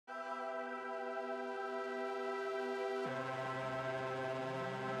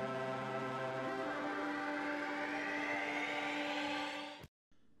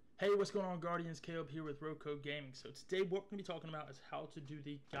Hey, what's going on, Guardians? Caleb here with Roco Gaming. So today what we're going to be talking about is how to do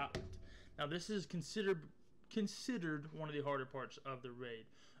the Gauntlet. Now this is considered one of the harder parts of the raid.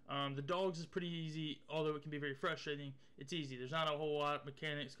 The dogs is pretty easy, although it can be very frustrating. It's easy. There's not a whole lot of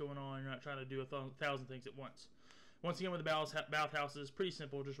mechanics going on. You're not trying to do a thousand things at once. Once again, with the bathhouses, pretty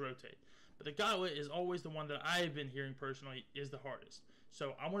simple, just rotate. But the Gauntlet is always the one that I've been hearing personally is the hardest.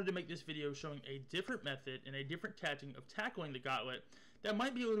 So I wanted to make this video showing a different method and a different tactic of tackling the Gauntlet that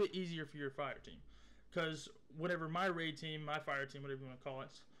might be a little bit easier for your fire team. Because whenever my raid team, my fire team, whatever you want to call it,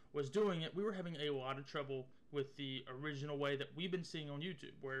 was doing it, we were having a lot of trouble with the original way that we've been seeing on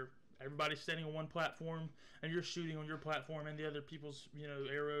YouTube, where everybody's standing on one platform and you're shooting on your platform and the other people's,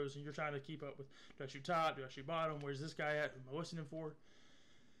 arrows, and you're trying to keep up with, do I shoot top, do I shoot bottom, where's this guy at, who am I listening for?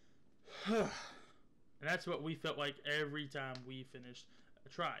 And that's what we felt like every time we finished a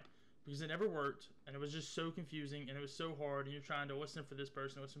try, because it never worked and it was just so confusing and it was so hard, and you're trying to listen for this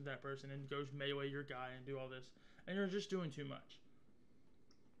person, listen for that person, and go melee your guy and do all this, and you're just doing too much.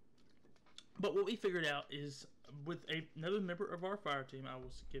 But what we figured out is, with another member of our fire team, I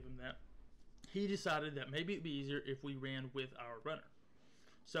will give him that, he decided that maybe it'd be easier if we ran with our runner.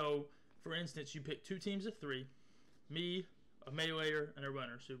 So, for instance, you pick two teams of three, me, a meleeer, and a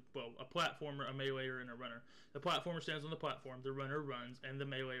runner. So, well, a platformer, a meleeer, and a runner. The platformer stands on the platform, the runner runs, and the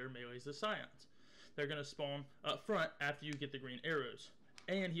meleeer melees the scions. They're going to spawn up front after you get the green arrows.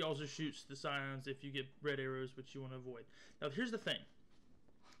 And he also shoots the scions if you get red arrows, which you want to avoid. Now, here's the thing.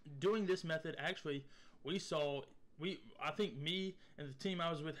 Doing this method, actually, I think me and the team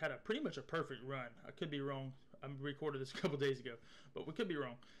I was with had pretty much a perfect run. I could be wrong. I recorded this a couple days ago, but we could be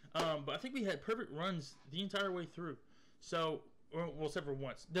wrong. But I think we had perfect runs the entire way through. So, well, except for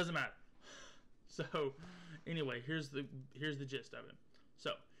once. Doesn't matter. So, anyway, here's the gist of it.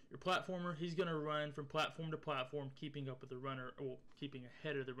 So, your platformer, he's going to run from platform to platform, keeping up with the runner, or keeping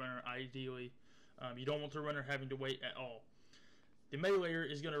ahead of the runner, ideally. You don't want the runner having to wait at all. The meleeer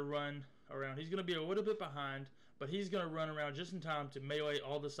is going to run around. He's going to be a little bit behind, but he's going to run around just in time to melee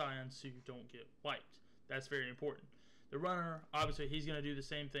all the scions so you don't get wiped. That's very important. The runner, obviously, he's going to do the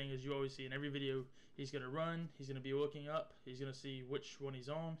same thing as you always see in every video. He's going to run. He's going to be looking up. He's going to see which one he's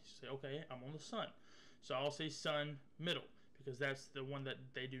on. He's say, okay, I'm on the sun. So I'll say sun middle, because that's the one that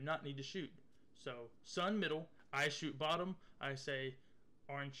they do not need to shoot. So sun middle, I shoot bottom. I say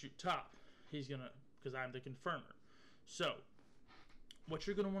orange shoot top. He's going to, because I'm the confirmer. So what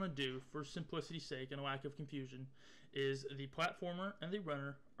you're going to want to do, for simplicity's sake and a lack of confusion, is the platformer and the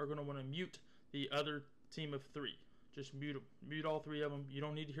runner are going to want to mute the other team of three. Just mute them. Mute all three of them. You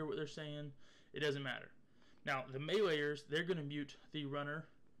don't need to hear what they're saying. It doesn't matter. Now, the meleeers, they're going to mute the runner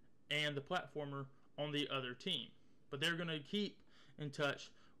and the platformer on the other team. But they're going to keep in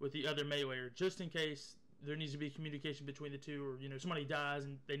touch with the other meleeer just in case there needs to be communication between the two, or somebody dies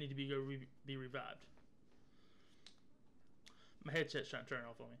and they need to be revived. My headset's trying to turn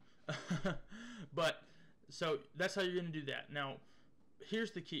off on me. But, so, that's how you're going to do that. Now,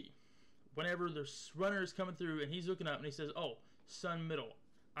 here's the key. Whenever the runner is coming through and he's looking up and he says, oh, sun middle,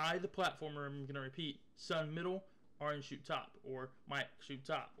 I, the platformer, am going to repeat, sun middle, orange shoot top, or Mike shoot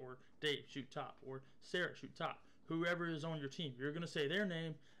top, or Dave shoot top, or Sarah shoot top. Whoever is on your team, you're going to say their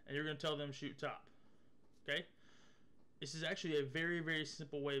name and you're going to tell them shoot top. Okay? This is actually a very, very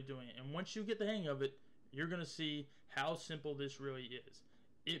simple way of doing it. And once you get the hang of it, you're going to see how simple this really is.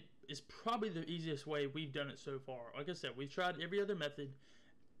 It is probably the easiest way we've done it so far. Like I said, we've tried every other method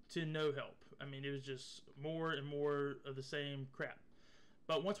to no help. I mean, it was just more and more of the same crap.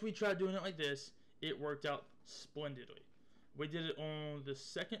 But once we tried doing it like this, it worked out splendidly. We did it on the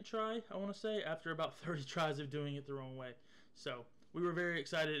second try, I want to say, after about 30 tries of doing it the wrong way. So we were very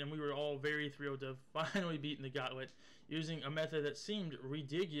excited, and we were all very thrilled to have finally beaten the Gauntlet using a method that seemed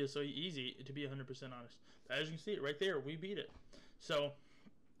ridiculously easy, to be 100% honest. But as you can see it right there, we beat it. So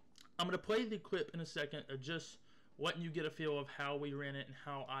I'm going to play the clip in a second of just letting you get a feel of how we ran it and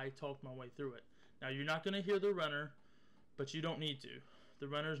how I talked my way through it. Now, you're not going to hear the runner, but you don't need to. The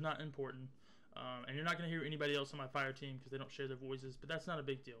runner is not important, and you're not going to hear anybody else on my fire team because they don't share their voices, but that's not a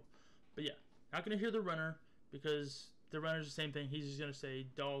big deal. But yeah, not going to hear the runner because the runner's the same thing. He's just going to say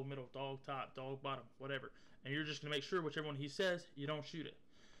dog middle, dog top, dog bottom, whatever. And you're just going to make sure whichever one he says, you don't shoot it.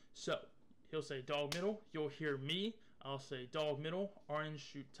 So he'll say dog middle. You'll hear me. I'll say dog middle, orange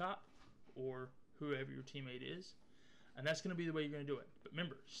shoot top, or whoever your teammate is. And that's going to be the way you're going to do it. But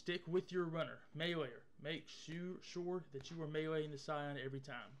remember, stick with your runner, meleeer. Make sure that you are meleeing the scion every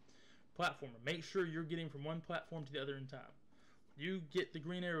time. Platformer, make sure you're getting from one platform to the other in time. When you get the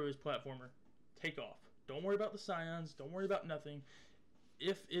green arrows, platformer, take off. Don't worry about the scions. Don't worry about nothing.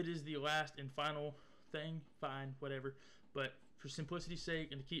 If it is the last and final thing, fine, whatever. But for simplicity's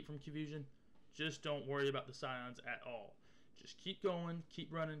sake and to keep from confusion, just don't worry about the scions at all. Just keep going,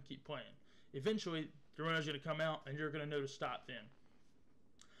 keep running, keep playing. Eventually, the runner's going to come out, and you're going to know to stop then.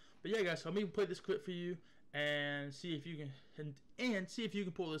 But yeah, guys, so let me play this clip for you and see if you can see if you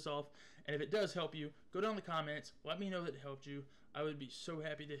can pull this off. And if it does help you, go down in the comments. Let me know that it helped you. I would be so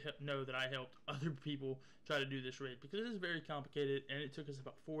happy to know that I helped other people try to do this raid, because it is very complicated and it took us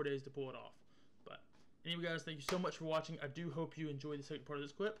about 4 days to pull it off. But anyway, guys, thank you so much for watching. I do hope you enjoyed the second part of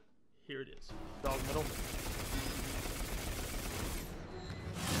this clip. Here it is. Dog middle.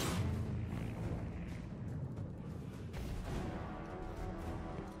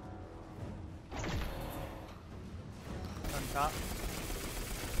 On top.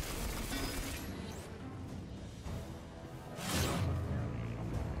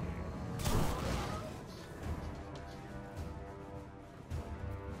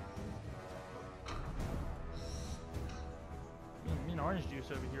 Me and orange juice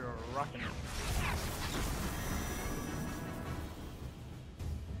over here are rocking it.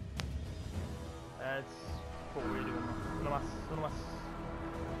 That's what we're doing. Uno más.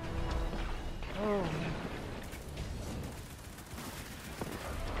 Oh.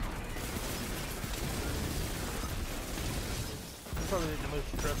 Probably the most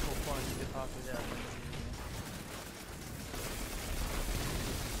stressful plunge you could possibly have.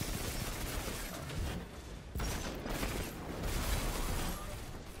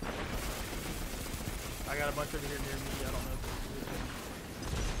 I got a bunch over here near me. I don't know if this is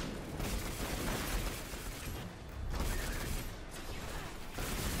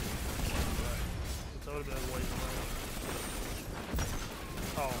it's a little bit of ways away.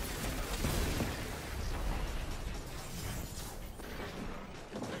 Oh.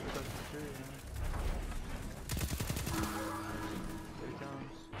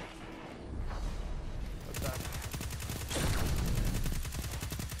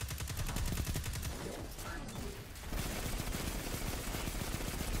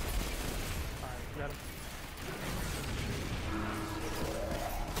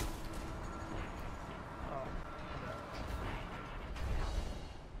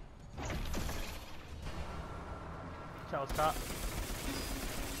 Child's caught.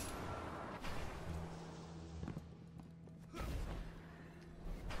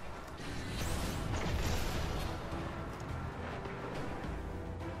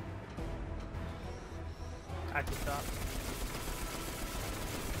 Active stop.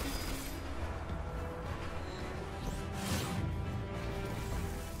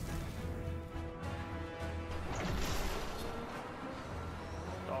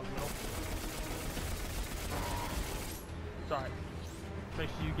 Dog middle. Sorry. Make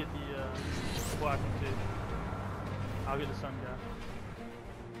sure you get the black one too. I'll get the sun guy.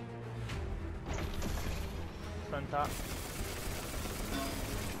 Sun top.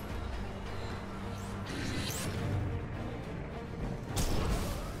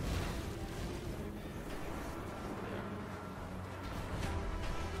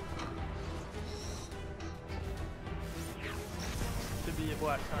 Should be a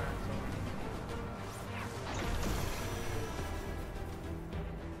black sign. So.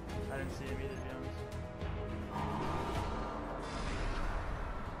 I didn't see him either, Jones.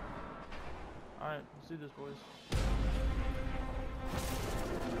 Alright, let's do this, boys.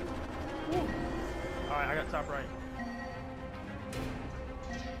 Alright, I got top right.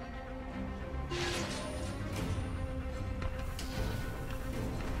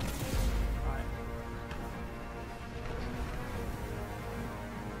 Alright.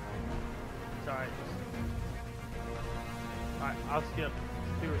 It's alright. Alright, I'll skip.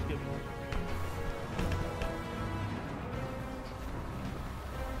 We're skipping.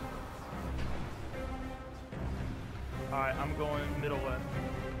 Alright, I'm going middle left.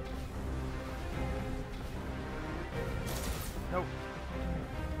 Nope.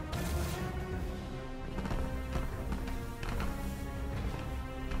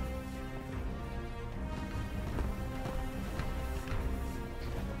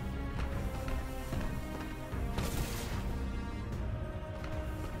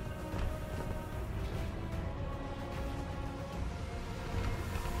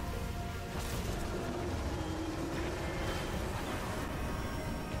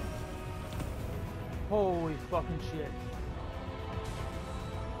 Holy fucking shit.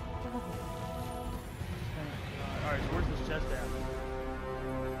 Alright, so where's this chest at?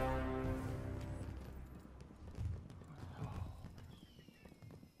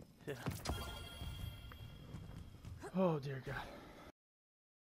 Yeah. Oh dear God.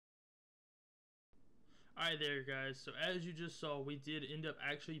 Alright there, guys. So as you just saw, we did end up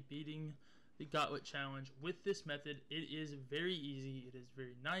actually beating the Gauntlet challenge with this method. It is very easy. It is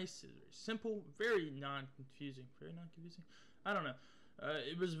very nice. It is very simple. Very non-confusing. Very non-confusing? I don't know.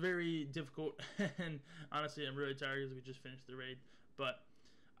 It was very difficult, and honestly, I'm really tired because we just finished the raid. But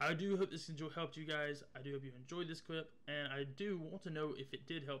I do hope this helped you guys. I do hope you enjoyed this clip, and I do want to know if it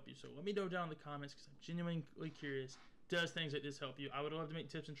did help you. So let me know down in the comments because I'm genuinely curious. Does things like this help you? I would love to make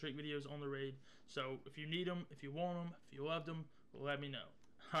tips and trick videos on the raid. So if you need them, if you want them, if you loved them, let me know.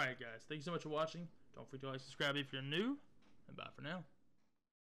 Alright guys, thank you so much for watching. Don't forget to like, subscribe if you're new, and bye for now.